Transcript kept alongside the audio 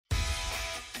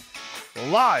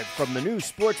live from the new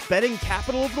sports betting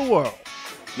capital of the world.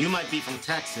 You might be from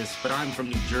Texas, but I'm from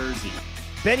New Jersey.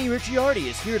 Benny Ricciardi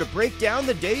is here to break down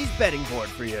the day's betting board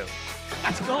for you.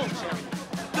 Let's go, Jim.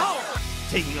 Go!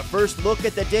 Taking a first look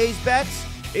at the day's bets,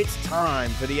 it's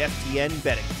time for the FTN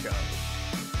Betting Show.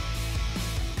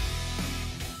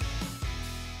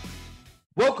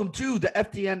 Welcome to the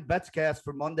FTN Betscast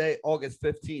for Monday, August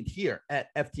 15th here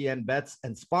at FTN Bets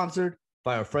and sponsored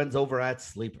by our friends over at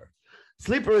Sleeper.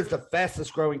 Sleeper is the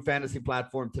fastest growing fantasy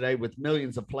platform today with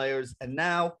millions of players, and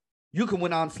now you can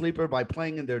win on Sleeper by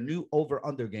playing in their new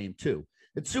over-under game too.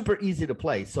 It's super easy to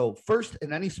play. So first,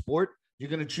 in any sport, you're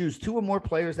going to choose two or more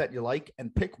players that you like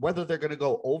and pick whether they're going to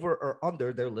go over or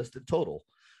under their listed total.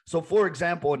 So, for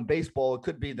example, in baseball, it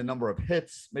could be the number of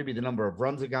hits, maybe the number of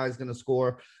runs a guy's going to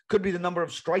score, could be the number of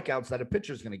strikeouts that a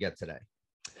pitcher's going to get today.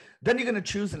 Then you're going to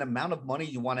choose an amount of money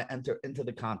you want to enter into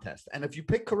the contest. And if you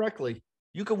pick correctly,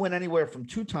 you can win anywhere from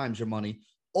 2 times your money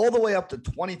all the way up to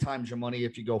 20 times your money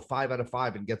if you go 5 out of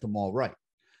 5 and get them all right.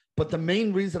 But the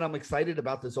main reason I'm excited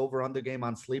about this over-under game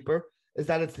on Sleeper is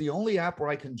that it's the only app where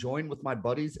I can join with my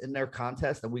buddies in their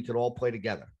contest and we could all play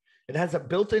together. It has a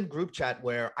built-in group chat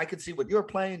where I could see what you're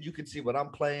playing, you can see what I'm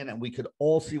playing, and we could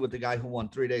all see what the guy who won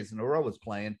 3 days in a row is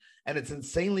playing. And it's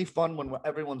insanely fun when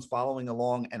everyone's following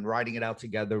along and riding it out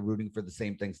together, rooting for the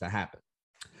same things to happen.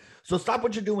 So stop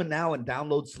what you're doing now and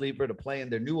download Sleeper to play in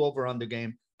their new over-under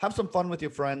game. Have some fun with your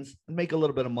friends and make a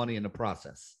little bit of money in the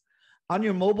process. On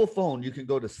your mobile phone, you can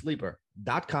go to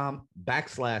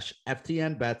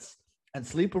sleeper.com/FTNBets, and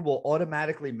Sleeper will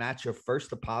automatically match your first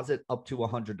deposit up to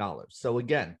 $100. So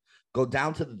again, go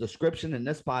down to the description in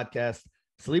this podcast,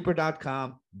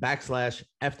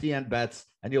 sleeper.com/FTNBets,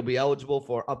 and you'll be eligible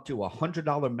for up to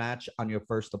 $100 match on your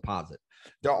first deposit.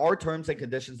 There are terms and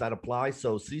conditions that apply,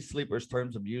 so see Sleeper's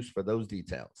terms of use for those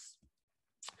details.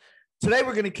 Today,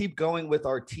 we're going to keep going with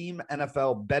our team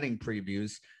NFL betting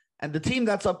previews. And the team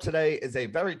that's up today is a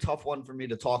very tough one for me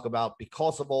to talk about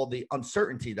because of all the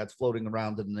uncertainty that's floating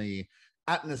around in the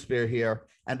atmosphere here,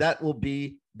 and that will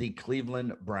be the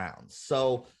Cleveland Browns.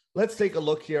 So let's take a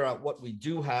look here at what we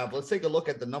do have. Let's take a look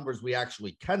at the numbers we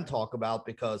actually can talk about,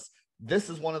 because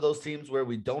this is one of those teams where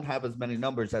we don't have as many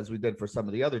numbers as we did for some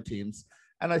of the other teams.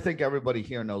 And I think everybody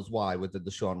here knows why with the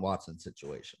Deshaun Watson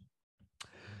situation.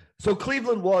 So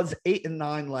Cleveland was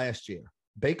 8-9 last year.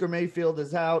 Baker Mayfield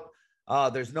is out.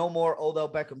 There's no more Odell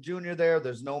Beckham Jr. there.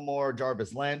 There's no more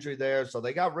Jarvis Landry there. So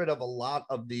they got rid of a lot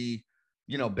of the,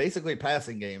 basically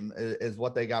passing game is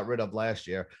what they got rid of last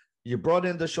year. You brought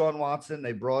in Deshaun Watson.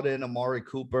 They brought in Amari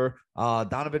Cooper.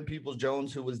 Donovan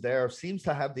Peoples-Jones, who was there, seems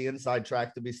to have the inside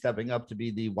track to be stepping up to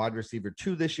be the wide receiver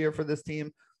 2 this year for this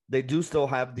team. They do still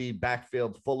have the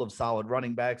backfield full of solid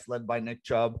running backs led by Nick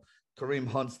Chubb. Kareem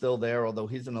Hunt's still there, although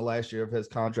he's in the last year of his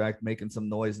contract, making some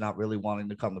noise, not really wanting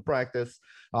to come to practice.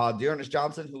 Dearness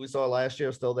Johnson, who we saw last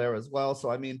year, still there as well.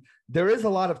 So, there is a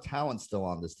lot of talent still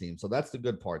on this team. So that's the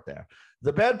good part there.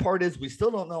 The bad part is we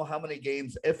still don't know how many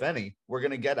games, if any, we're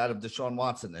going to get out of Deshaun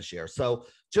Watson this year. So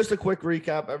just a quick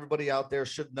recap. Everybody out there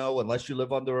should know, unless you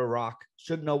live under a rock,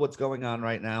 should know what's going on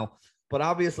right now. But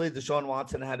obviously, Deshaun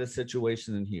Watson had a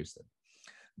situation in Houston.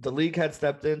 The league had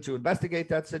stepped in to investigate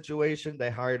that situation.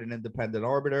 They hired an independent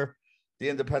arbiter. The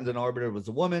independent arbiter was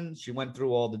a woman. She went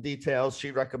through all the details. She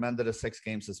recommended a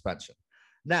 6-game suspension.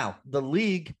 Now, the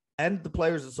league and the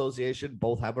Players Association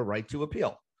both have a right to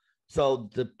appeal.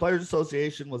 So the Players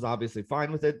Association was obviously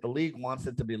fine with it. The league wants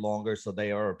it to be longer, so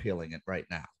they are appealing it right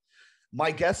now.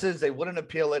 My guess is they wouldn't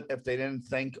appeal it if they didn't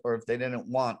think or if they didn't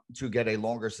want to get a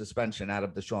longer suspension out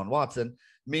of Deshaun Watson,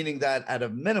 meaning that at a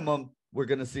minimum, we're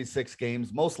going to see 6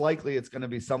 games. Most likely it's going to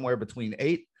be somewhere between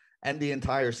 8 and the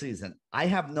entire season. I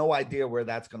have no idea where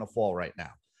that's going to fall right now.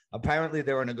 Apparently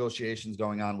there are negotiations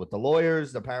going on with the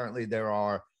lawyers. Apparently there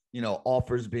are,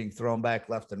 offers being thrown back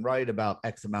left and right about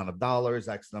X amount of dollars,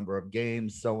 X number of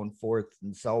games, so on forth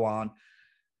and so on.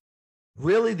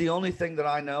 Really, the only thing that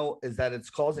I know is that it's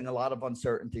causing a lot of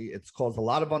uncertainty. It's caused a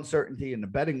lot of uncertainty in the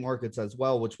betting markets as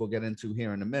well, which we'll get into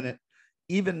here in a minute.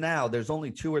 Even now, there's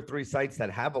only 2 or 3 sites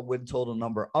that have a win total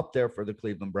number up there for the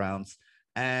Cleveland Browns.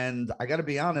 And I got to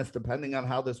be honest, depending on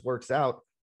how this works out,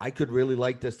 I could really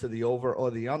like this to the over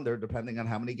or the under, depending on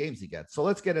how many games he gets. So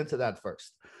let's get into that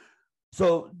first.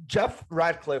 So Jeff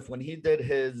Ratcliffe, when he did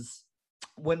his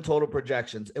win total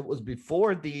projections, it was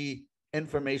before the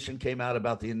information came out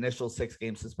about the initial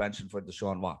 6-game suspension for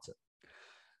Deshaun Watson.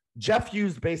 Jeff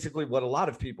used basically what a lot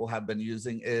of people have been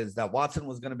using, is that Watson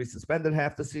was going to be suspended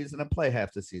half the season and play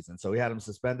half the season. So he had him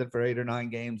suspended for 8 or 9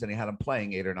 games and he had him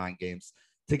playing 8 or 9 games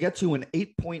to get to an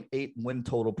 8.8 win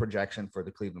total projection for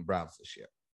the Cleveland Browns this year.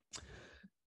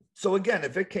 So again,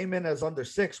 if it came in as under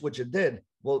 6, which it did,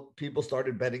 well, people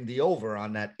started betting the over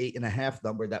on that 8.5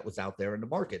 number that was out there in the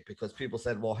market, because people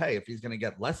said, well, hey, if he's going to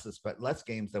get less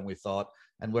games than we thought,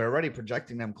 and we're already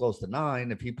projecting them close to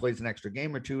 9, if he plays an extra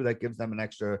game or two, that gives them an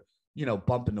extra,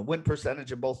 bump in the win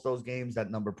percentage in both those games.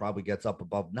 That number probably gets up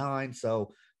above 9.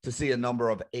 So to see a number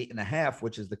of 8.5,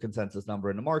 which is the consensus number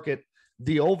in the market,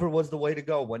 the over was the way to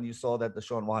go when you saw that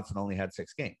Deshaun Watson only had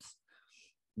 6 games.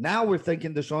 Now we're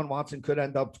thinking Deshaun Watson could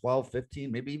end up 12,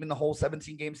 15, maybe even the whole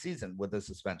 17-game season with a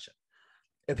suspension.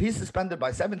 If he's suspended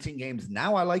by 17 games,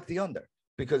 now I like the under,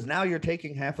 because now you're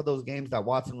taking half of those games that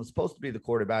Watson was supposed to be the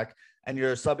quarterback, and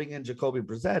you're subbing in Jacoby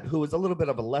Brissett, who is a little bit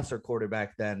of a lesser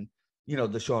quarterback than,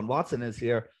 Deshaun Watson is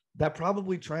here. That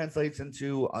probably translates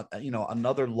into,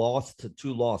 another loss to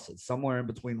 2 losses, somewhere in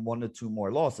between 1 to 2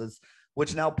 more losses,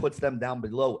 which now puts them down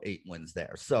below 8 wins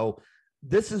there. So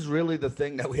this is really the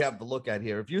thing that we have to look at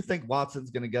here. If you think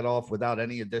Watson's going to get off without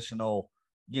any additional,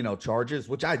 charges,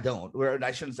 which I don't, or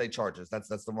I shouldn't say charges. That's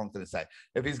the wrong thing to say.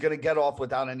 If he's going to get off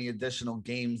without any additional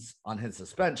games on his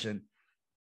suspension,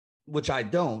 which I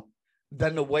don't,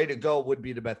 then the way to go would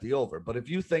be to bet the over. But if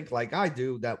you think like I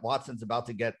do, that Watson's about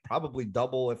to get probably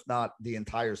double, if not the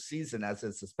entire season as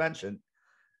his suspension,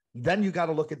 then you got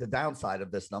to look at the downside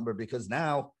of this number, because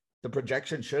now the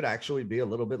projection should actually be a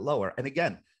little bit lower. And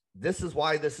again, this is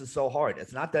why this is so hard.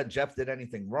 It's not that Jeff did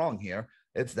anything wrong here.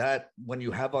 It's that when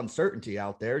you have uncertainty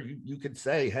out there, you could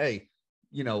say, hey,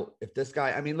 if this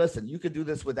guy, listen, you could do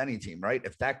this with any team, right?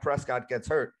 If Dak Prescott gets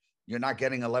hurt, you're not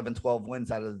getting 11, 12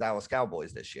 wins out of the Dallas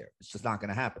Cowboys this year. It's just not going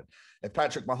to happen. If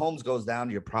Patrick Mahomes goes down,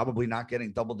 you're probably not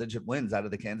getting double-digit wins out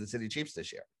of the Kansas City Chiefs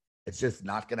this year. It's just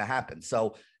not going to happen.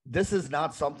 So this is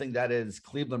not something that is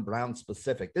Cleveland Browns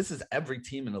specific. This is every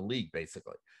team in the league,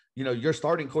 basically. Your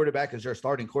starting quarterback is your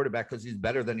starting quarterback because he's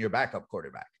better than your backup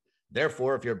quarterback.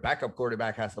 Therefore, if your backup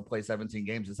quarterback has to play 17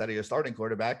 games instead of your starting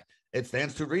quarterback, it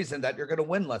stands to reason that you're going to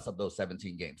win less of those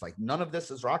 17 games. Like, none of this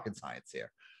is rocket science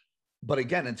here. But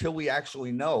again, until we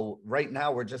actually know, right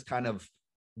now, we're just kind of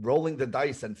rolling the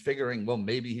dice and figuring, well,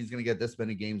 maybe he's going to get this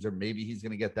many games, or maybe he's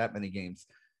going to get that many games.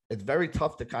 It's very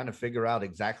tough to kind of figure out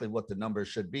exactly what the numbers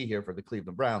should be here for the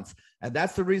Cleveland Browns. And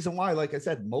that's the reason why, like I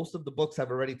said, most of the books have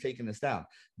already taken this down.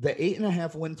 The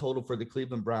 8.5 win total for the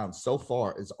Cleveland Browns so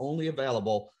far is only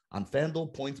available on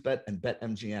FanDuel, PointsBet, and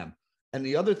BetMGM. And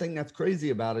the other thing that's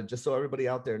crazy about it, just so everybody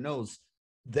out there knows,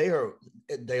 they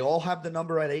all have the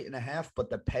number at 8.5, but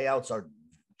the payouts are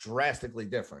drastically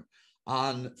different.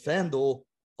 On FanDuel,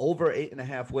 over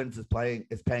 8.5 wins is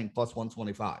paying plus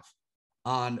 125.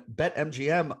 On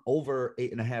BetMGM, over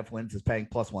 8.5 wins is paying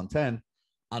plus 110.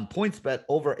 On PointsBet,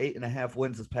 over 8.5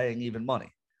 wins is paying even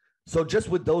money. So just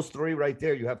with those 3 right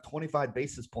there, you have 25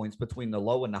 basis points between the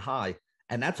low and the high.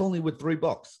 And that's only with 3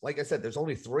 books. Like I said, there's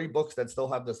only 3 books that still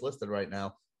have this listed right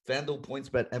now: FanDuel,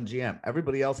 PointsBet, MGM.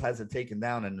 Everybody else has it taken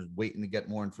down and is waiting to get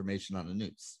more information on the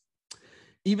news.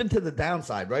 Even to the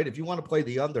downside, right? If you want to play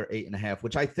the under 8.5,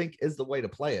 which I think is the way to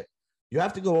play it, you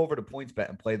have to go over to PointsBet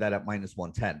and play that at minus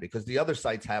 110, because the other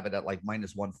sites have it at like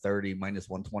minus 130, minus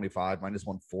 125, minus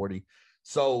 140.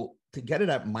 So to get it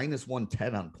at minus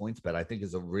 110 on PointsBet, I think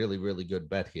is a really, really good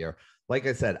bet here. Like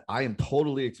I said, I am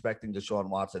totally expecting Deshaun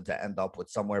Watson to end up with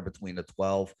somewhere between a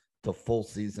 12 to full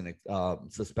season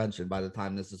suspension by the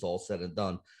time this is all said and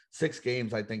done. 6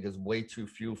 games, I think, is way too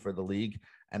few for the league.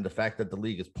 And the fact that the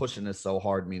league is pushing this so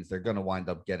hard means they're going to wind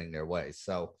up getting their way.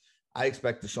 So I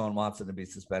expect Deshaun Watson to be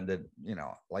suspended,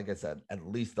 like I said, at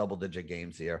least double-digit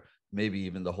games here, maybe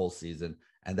even the whole season.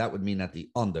 And that would mean that the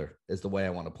under is the way I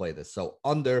want to play this. So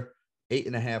under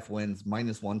 8.5 wins,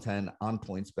 minus 110 on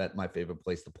PointsBet, my favorite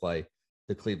place to play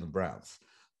the Cleveland Browns.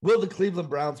 Will the Cleveland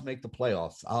Browns make the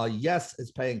playoffs? Yes,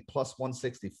 it's paying plus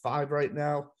 165 right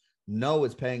now. No,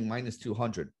 it's paying minus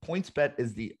 200. PointsBet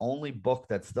is the only book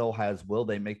that still has will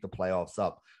they make the playoffs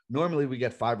up. Normally, we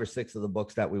get 5 or 6 of the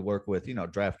books that we work with.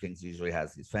 DraftKings usually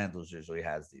has these. FanDuel usually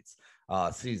has these.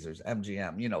 Caesars,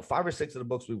 MGM. 5 or 6 of the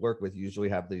books we work with usually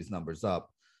have these numbers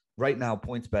up. Right now,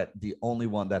 PointsBet, the only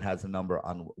one that has a number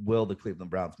on will the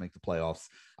Cleveland Browns make the playoffs.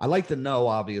 I like the no,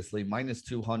 obviously, minus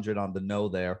 200 on the no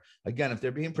there. Again, if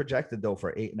they're being projected, though,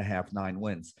 for 8.5, 9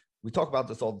 wins, we talk about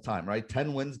this all the time, right?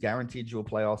 10 wins guaranteed you a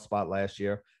playoff spot last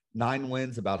year. 9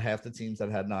 wins, about half the teams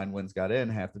that had 9 wins got in.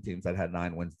 Half the teams that had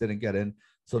 9 wins didn't get in.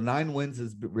 So 9 wins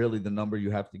is really the number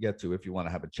you have to get to if you want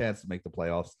to have a chance to make the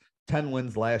playoffs. 10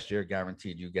 wins last year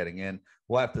guaranteed you getting in.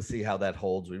 We'll have to see how that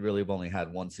holds. We really have only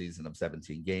had 1 season of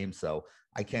 17 games, so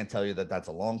I can't tell you that that's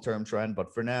a long-term trend.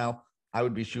 But for now, I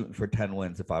would be shooting for 10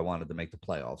 wins if I wanted to make the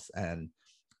playoffs. And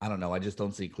I don't know. I just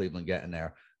don't see Cleveland getting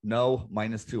there. No,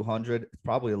 minus 200. It's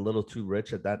probably a little too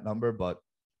rich at that number, but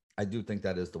I do think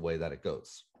that is the way that it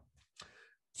goes.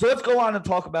 So let's go on and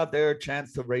talk about their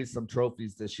chance to raise some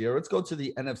trophies this year. Let's go to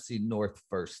the NFC North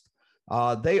first.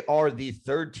 They are the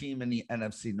third team in the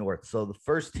NFC North. So the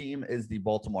first team is the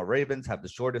Baltimore Ravens, have the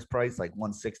shortest price, like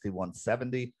 160,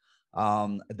 170.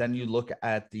 Then you look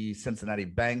at the Cincinnati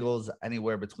Bengals,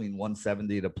 anywhere between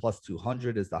 170 to plus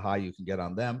 200 is the high you can get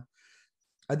on them.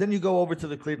 And then you go over to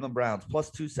the Cleveland Browns,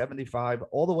 plus 275,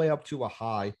 all the way up to a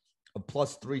high of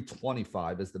plus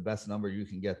 325 is the best number you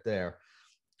can get there.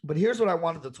 But here's what I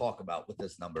wanted to talk about with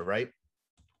this number, right?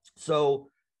 So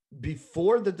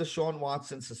before the Deshaun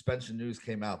Watson suspension news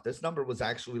came out, this number was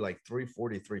actually like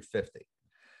 340, 350.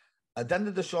 Then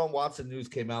the Deshaun Watson news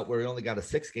came out where he only got a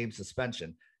 6-game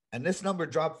suspension. And this number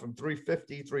dropped from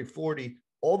 350, 340,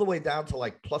 all the way down to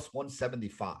like plus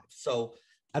 175. So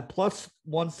at plus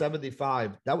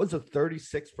 175, that was a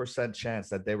 36% chance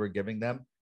that they were giving them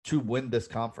to win this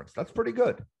conference. That's pretty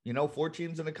good. 4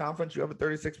 teams in the conference, you have a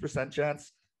 36%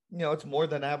 chance. It's more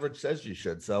than average says you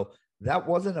should. So that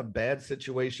wasn't a bad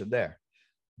situation there.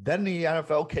 Then the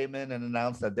NFL came in and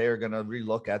announced that they are going to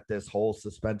relook at this whole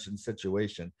suspension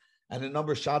situation. And the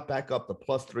number shot back up to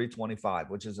plus 325,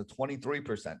 which is a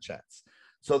 23% chance.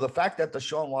 So the fact that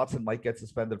Deshaun Watson might get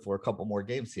suspended for a couple more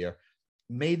games here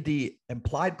made the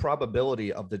implied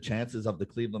probability of the chances of the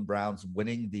Cleveland Browns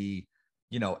winning the,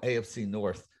 AFC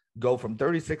North go from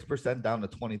 36% down to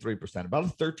 23%, about a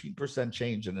 13%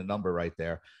 change in the number right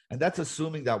there. And that's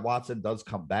assuming that Watson does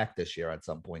come back this year at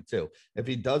some point too. If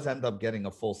he does end up getting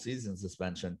a full season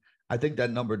suspension, I think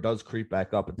that number does creep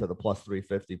back up into the plus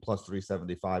 350, plus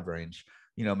 375 range,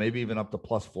 maybe even up to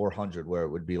plus 400, where it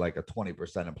would be like a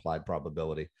 20% implied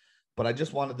probability. But I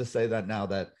just wanted to say that now,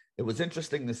 that it was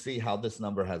interesting to see how this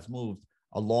number has moved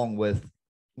along with,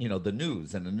 the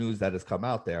news and the news that has come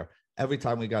out there. Every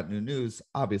time we got new news,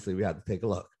 obviously we had to take a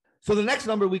look. So the next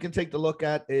number we can take a look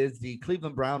at is the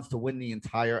Cleveland Browns to win the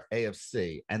entire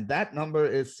AFC. And that number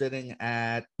is sitting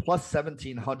at plus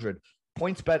 1,700.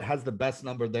 PointsBet has the best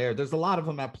number there. There's a lot of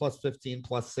them at plus 15,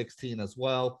 plus 16 as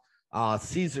well.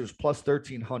 Caesars plus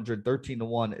 1,300,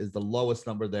 13-1 is the lowest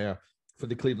number there for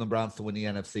the Cleveland Browns to win the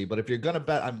NFC. But if you're going to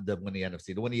bet, to win the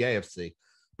AFC.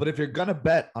 But if you're going to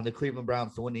bet on the Cleveland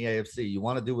Browns to win the AFC, you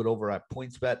want to do it over at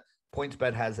PointsBet.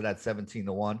 PointsBet has it at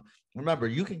 17-1. Remember,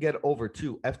 you can get over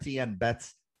to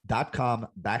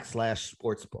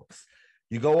FTNBets.com/sportsbooks.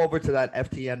 You go over to that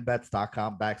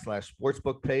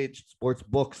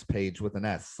FTNBets.com/sportsbooks page with an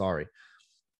S. Sorry.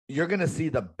 You're going to see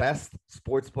the best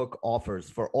sportsbook offers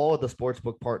for all of the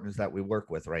sportsbook partners that we work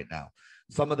with right now.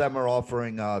 Some of them are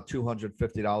offering a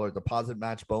 $250 deposit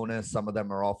match bonus. Some of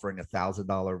them are offering a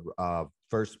 $1,000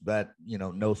 first bet,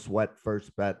 no sweat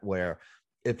first bet, where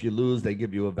if you lose, they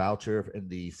give you a voucher in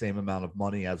the same amount of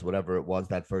money as whatever it was,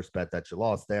 that first bet that you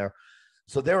lost there.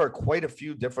 So there are quite a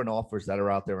few different offers that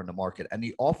are out there in the market. And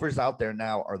the offers out there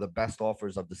now are the best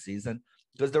offers of the season,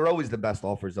 because they're always the best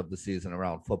offers of the season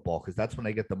around football, because that's when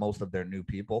they get the most of their new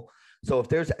people. So if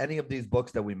there's any of these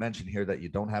books that we mentioned here that you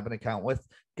don't have an account with,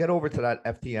 get over to that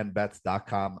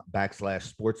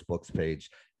FTNBets.com/sportsbooks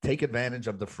page. Take advantage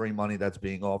of the free money that's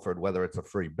being offered, whether it's a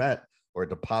free bet or a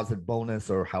deposit bonus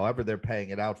or however they're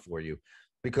paying it out for you,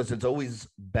 because it's always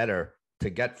better to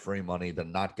get free money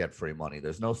than not get free money.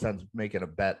 There's no sense making a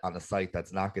bet on a site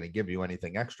that's not going to give you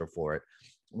anything extra for it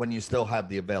when you still have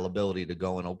the availability to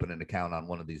go and open an account on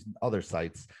one of these other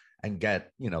sites and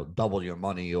get, double your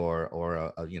money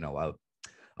or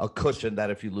a cushion that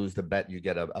if you lose the bet, you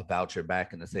get a voucher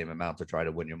back in the same amount to try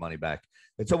to win your money back.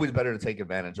 It's always better to take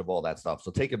advantage of all that stuff.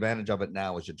 So take advantage of it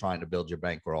now as you're trying to build your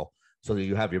bankroll, so that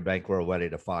you have your bankroll ready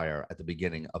to fire at the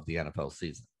beginning of the NFL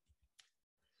season.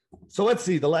 So let's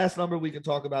see. The last number we can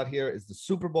talk about here is the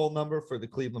Super Bowl number for the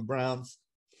Cleveland Browns.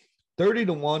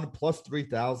 30-1 plus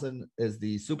 3,000 is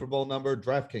the Super Bowl number.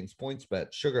 DraftKings, PointsBet,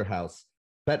 Sugar House,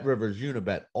 BetRivers,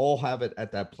 Unibet all have it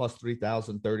at that plus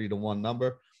 3,000, 30-1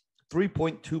 number.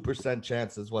 3.2%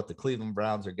 chance is what the Cleveland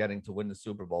Browns are getting to win the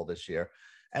Super Bowl this year.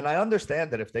 And I understand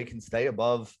that if they can stay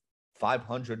above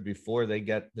 500 before they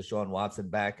get Deshaun Watson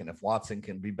back, and if Watson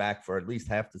can be back for at least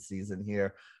half the season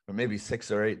here, or maybe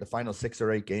 6 or 8, the final 6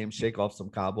 or 8 games, shake off some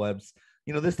cobwebs.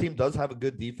 This team does have a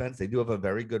good defense. They do have a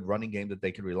very good running game that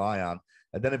they can rely on.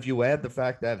 And then if you add the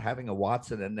fact that having a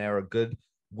Watson in there, a good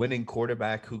winning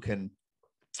quarterback who can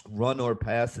run or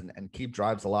pass and keep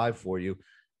drives alive for you,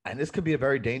 and this could be a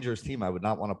very dangerous team. I would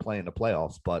not want to play in the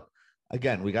playoffs, but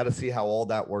again, we got to see how all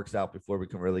that works out before we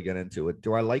can really get into it.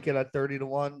 Do I like it at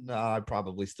 30-1? No, I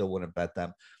probably still wouldn't bet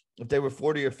them. If they were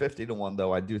 40 or 50-1,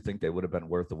 though, I do think they would have been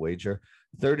worth a wager.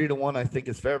 30-1, I think,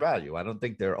 is fair value. I don't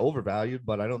think they're overvalued,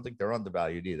 but I don't think they're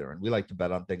undervalued either. And we like to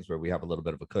bet on things where we have a little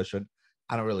bit of a cushion.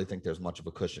 I don't really think there's much of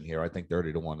a cushion here. I think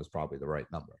 30-1 is probably the right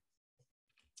number.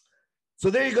 So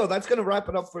there you go. That's going to wrap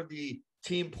it up for the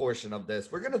team portion of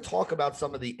this. We're going to talk about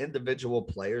some of the individual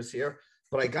players here,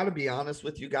 but I got to be honest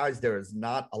with you guys. There is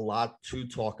not a lot to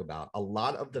talk about. A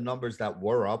lot of the numbers that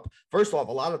were up, first off,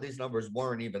 a lot of these numbers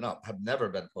weren't even up, have never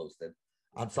been posted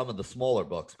on some of the smaller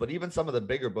books, but even some of the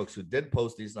bigger books who did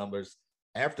post these numbers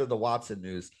after the Watson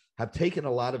news have taken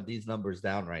a lot of these numbers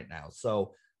down right now.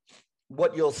 So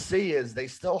what you'll see is they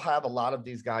still have a lot of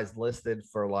these guys listed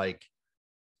for like,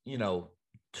 you know,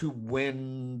 to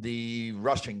win the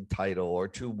rushing title or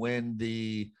to win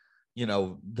the, you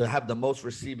know, to have the most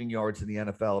receiving yards in the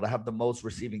NFL, to have the most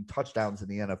receiving touchdowns in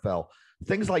the NFL.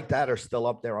 Things like that are still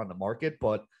up there on the market,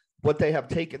 but what they have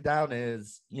taken down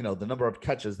is, you know, the number of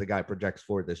catches the guy projects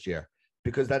for this year,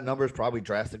 because that number is probably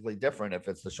drastically different if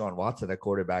it's Deshaun Watson at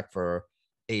quarterback for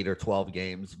 8 or 12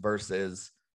 games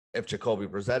versus if Jacoby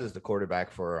Brissett is the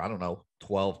quarterback for, I don't know,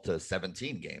 12 to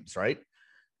 17 games, right?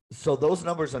 So those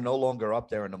numbers are no longer up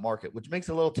there in the market, which makes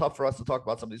it a little tough for us to talk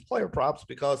about some of these player props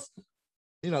because,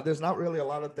 you know, there's not really a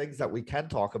lot of things that we can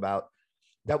talk about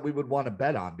that we would want to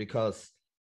bet on because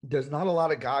there's not a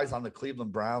lot of guys on the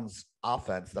Cleveland Browns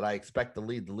offense that I expect to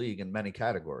lead the league in many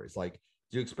categories. Like,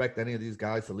 do you expect any of these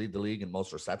guys to lead the league in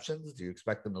most receptions? Do you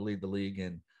expect them to lead the league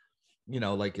in, you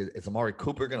know, like, is Amari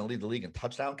Cooper going to lead the league in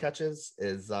touchdown catches?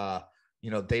 Is, you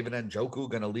know, David Njoku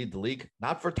going to lead the league?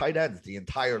 Not for tight ends, the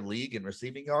entire league in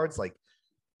receiving yards. Like,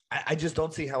 I just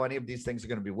don't see how any of these things are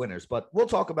going to be winners, but we'll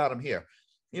talk about them here.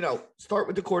 You know, start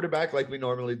with the quarterback like we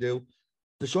normally do.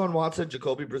 Deshaun Watson,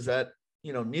 Jacoby Brissett,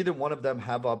 you know, neither one of them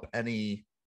have up any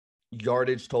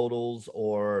yardage totals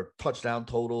or touchdown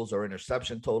totals or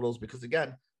interception totals because,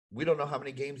 again, we don't know how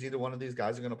many games either one of these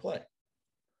guys are going to play.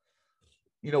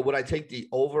 You know, would I take the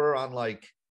over on like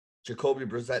Jacoby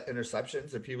Brissett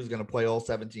interceptions if he was going to play all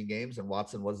 17 games and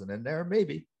Watson wasn't in there?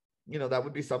 Maybe. You know, that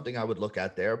would be something I would look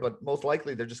at there, but most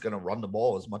likely they're just going to run the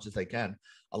ball as much as they can.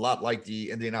 A lot like the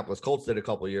Indianapolis Colts did a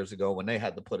couple of years ago when they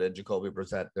had to put in Jacoby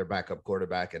Brissett, their backup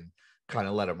quarterback, and kind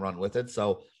of let him run with it.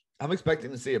 So I'm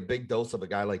expecting to see a big dose of a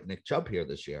guy like Nick Chubb here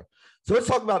this year. So let's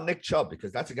talk about Nick Chubb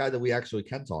because that's a guy that we actually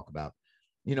can talk about.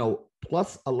 You know,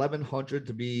 plus 1,100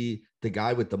 to be the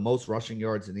guy with the most rushing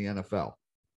yards in the NFL.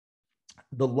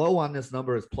 The low on this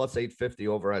number is plus 850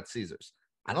 over at Caesars.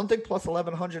 I don't think plus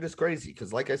 1,100 is crazy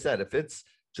because, like I said, if it's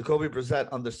Jacoby Brissett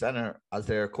under center as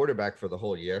their quarterback for the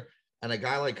whole year and a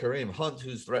guy like Kareem Hunt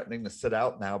who's threatening to sit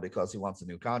out now because he wants a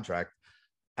new contract,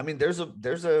 I mean, there's a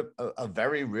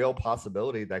very real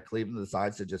possibility that Cleveland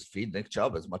decides to just feed Nick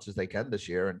Chubb as much as they can this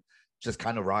year and just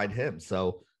kind of ride him.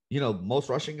 So, you know, most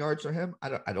rushing yards for him,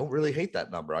 I don't really hate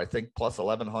that number. I think plus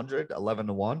 1,100, 11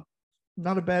 to 1,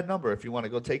 not a bad number if you want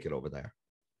to go take it over there.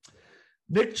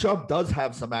 Nick Chubb does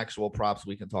have some actual props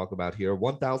we can talk about here.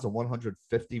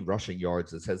 1,150 rushing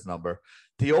yards is his number.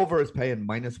 The over is paying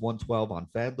minus 112 on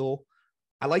FanDuel.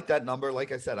 I like that number.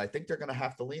 Like I said, I think they're going to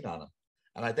have to lean on him.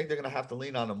 And I think they're going to have to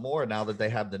lean on him more now that they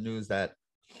have the news that,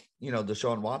 you know,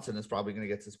 Deshaun Watson is probably going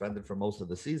to get suspended for most of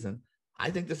the season.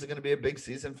 I think this is going to be a big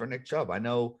season for Nick Chubb. I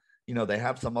know, you know, they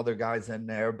have some other guys in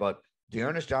there, but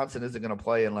Dearness Johnson isn't going to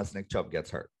play unless Nick Chubb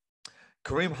gets hurt.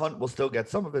 Kareem Hunt will still get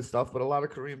some of his stuff, but a lot of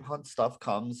Kareem Hunt stuff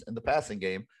comes in the passing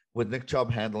game with Nick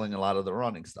Chubb handling a lot of the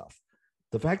running stuff.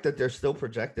 The fact that they're still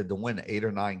projected to win 8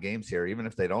 or 9 games here, even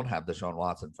if they don't have Deshaun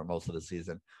Watson for most of the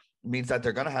season, means that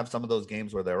they're going to have some of those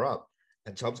games where they're up.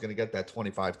 And Chubb's going to get that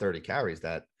 25, 30 carries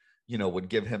that, you know, would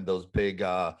give him those big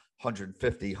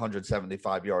 150,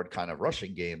 175 yard kind of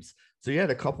rushing games. So you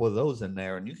had a couple of those in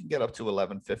there and you can get up to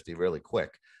 1,150 really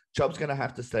quick. Chubb's going to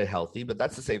have to stay healthy, but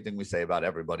that's the same thing we say about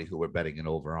everybody who we're betting it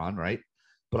over on, right?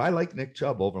 But I like Nick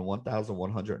Chubb over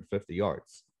 1,150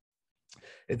 yards.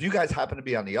 If you guys happen to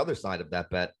be on the other side of that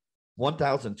bet,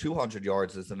 1,200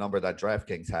 yards is the number that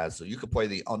DraftKings has. So you could play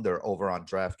the under over on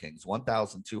DraftKings.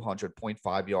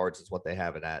 1,200.5 yards is what they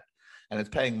have it at. And it's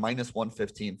paying minus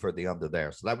 115 for the under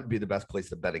there. So that would be the best place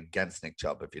to bet against Nick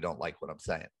Chubb if you don't like what I'm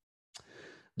saying.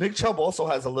 Nick Chubb also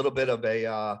has a little bit of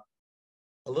a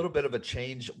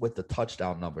change with the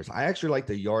touchdown numbers. I actually like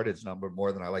the yardage number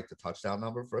more than I like the touchdown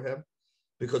number for him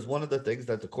because one of the things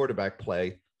that the quarterback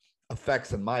play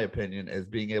affects, in my opinion, is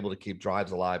being able to keep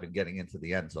drives alive and getting into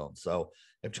the end zone. So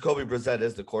if Jacoby Brissett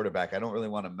is the quarterback, I don't really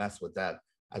want to mess with that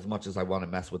as much as I want to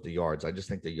mess with the yards. I just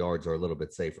think the yards are a little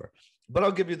bit safer. But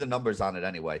I'll give you the numbers on it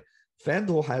anyway.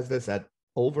 FanDuel has this at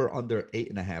over under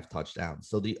 8.5 touchdowns.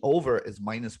 So the over is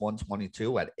minus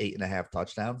 122 at 8.5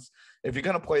 touchdowns. If you're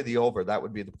going to play the over, that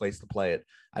would be the place to play it.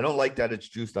 I don't like that it's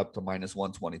juiced up to minus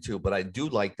 122, but I do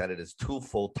like that it is 2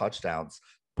 full touchdowns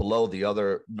below the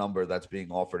other number that's being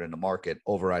offered in the market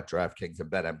over at DraftKings and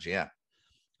BetMGM.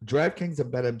 DraftKings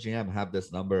and BetMGM have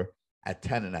this number at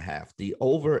 10.5. The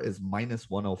over is minus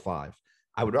 105.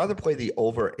 I would rather play the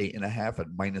over 8.5 at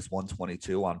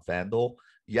 -122 on FanDuel.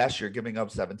 Yes, you're giving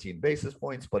up 17 basis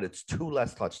points, but it's 2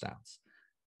 less touchdowns.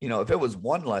 If it was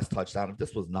 1 less touchdown, if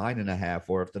this was 9.5,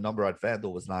 or if the number on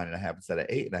FanDuel was 9.5 instead of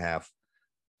 8.5,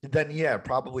 then yeah, it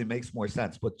probably makes more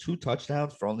sense. But 2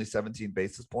 touchdowns for only 17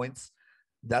 basis points,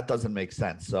 that doesn't make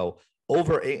sense. So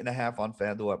over 8.5 on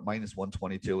FanDuel at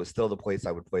 -122 is still the place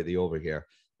I would play the over here.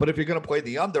 But if you're going to play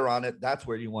the under on it, that's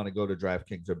where you want to go to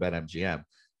DraftKings or BetMGM.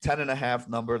 10.5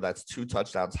 number, that's 2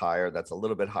 touchdowns higher. That's a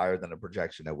little bit higher than a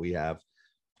projection that we have.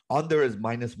 Under is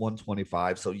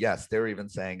 -125. So yes, they're even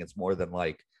saying it's more than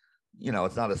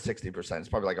it's not a 60%. It's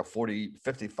probably like a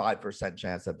 55%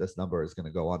 chance that this number is going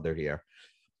to go under here.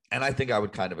 And I think I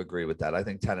would kind of agree with that. I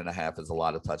think 10.5 is a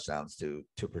lot of touchdowns to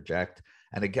project.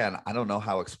 And again, I don't know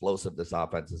how explosive this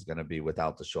offense is going to be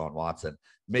without Deshaun Watson.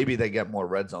 Maybe they get more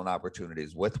red zone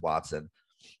opportunities with Watson.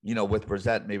 With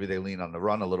Brissett, maybe they lean on the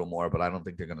run a little more, but I don't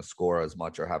think they're going to score as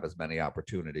much or have as many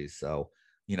opportunities. So,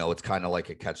 it's kind of like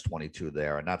a catch-22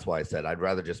 there. And that's why I said I'd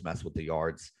rather just mess with the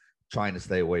yards, trying to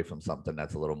stay away from something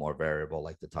that's a little more variable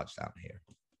like the touchdown here.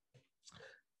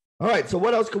 All right, so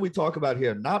what else can we talk about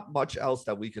here? Not much else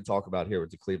that we could talk about here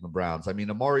with the Cleveland Browns. I mean,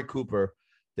 Amari Cooper,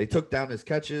 they took down his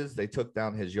catches, they took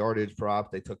down his yardage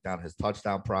prop, they took down his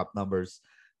touchdown prop numbers.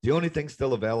 The only thing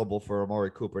still available for Amari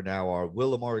Cooper now are,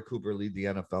 will Amari Cooper lead the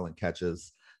NFL in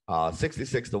catches?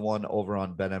 66-1 over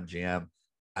on BetMGM.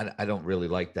 I don't really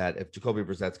like that. If Jacoby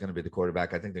Brissett's going to be the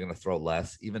quarterback, I think they're going to throw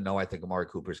less, even though I think Amari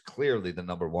Cooper is clearly the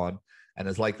number one and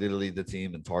is likely to lead the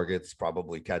team in targets,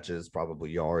 probably catches, probably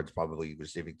yards, probably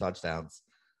receiving touchdowns.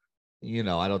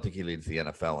 I don't think he leads the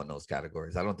NFL in those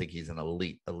categories. I don't think he's an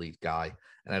elite guy.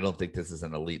 And I don't think this is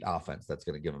an elite offense that's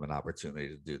going to give him an opportunity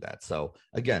to do that. So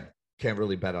again, can't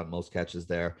really bet on most catches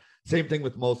there. Same thing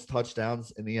with most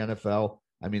touchdowns in the NFL.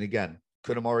 I mean, again,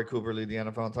 could Amari Cooper lead the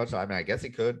NFL in touchdowns? I mean, I guess he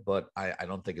could, but I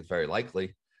don't think it's very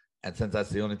likely. And since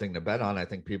that's the only thing to bet on, I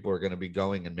think people are going to be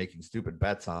going and making stupid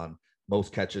bets on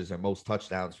most catches or most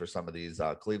touchdowns for some of these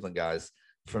Cleveland guys.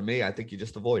 For me, I think you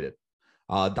just avoid it.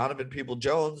 Donovan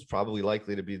Peoples-Jones, probably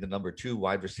likely to be the number 2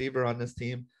 wide receiver on this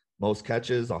team. Most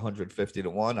catches,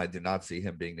 150-1. I do not see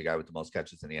him being the guy with the most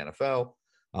catches in the NFL.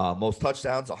 Most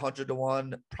touchdowns,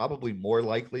 100-1, probably more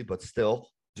likely, but still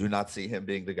do not see him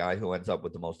being the guy who ends up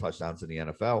with the most touchdowns in the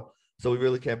NFL. So we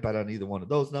really can't bet on either one of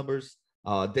those numbers.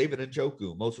 David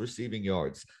Njoku, most receiving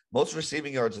yards. Most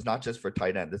receiving yards is not just for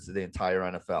tight end. This is the entire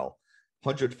NFL.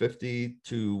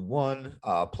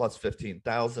 150-1, plus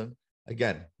 15,000.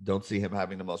 Again, don't see him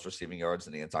having the most receiving yards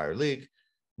in the entire league.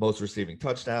 Most receiving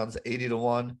touchdowns,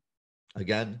 80-1.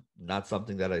 Again, not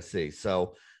something that I see.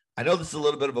 So I know this is a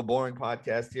little bit of a boring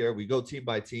podcast here. We go team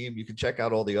by team. You can check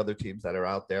out all the other teams that are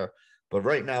out there. But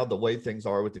right now, the way things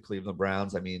are with the Cleveland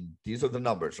Browns, I mean, these are the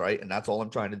numbers, right? And that's all I'm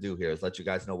trying to do here is let you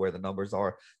guys know where the numbers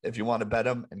are. If you want to bet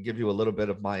them and give you a little bit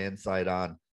of my insight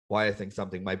on why I think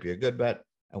something might be a good bet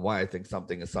and why I think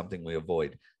something is something we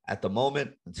avoid. At the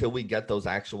moment, until we get those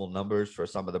actual numbers for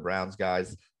some of the Browns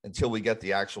guys, until we get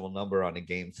the actual number on a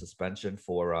game suspension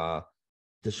for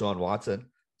Deshaun Watson,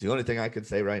 the only thing I can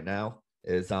say right now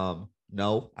is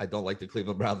no, I don't like the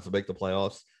Cleveland Browns to make the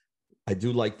playoffs. I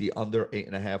do like the under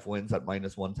 8.5 wins at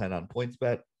 -110 on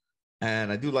PointsBet.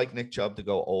 And I do like Nick Chubb to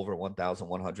go over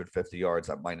 1,150 yards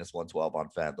at -112 on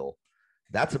FanDuel.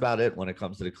 That's about it when it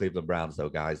comes to the Cleveland Browns, though,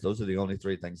 guys. Those are the only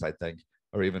 3 things I think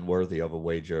are even worthy of a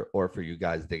wager or for you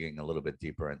guys digging a little bit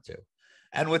deeper into.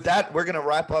 And with that, we're going to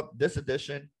wrap up this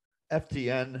edition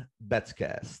FTN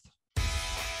Betscast.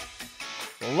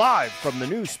 Live from the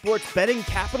new sports betting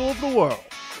capital of the world.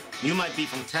 You might be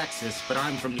from Texas, but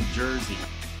I'm from New Jersey.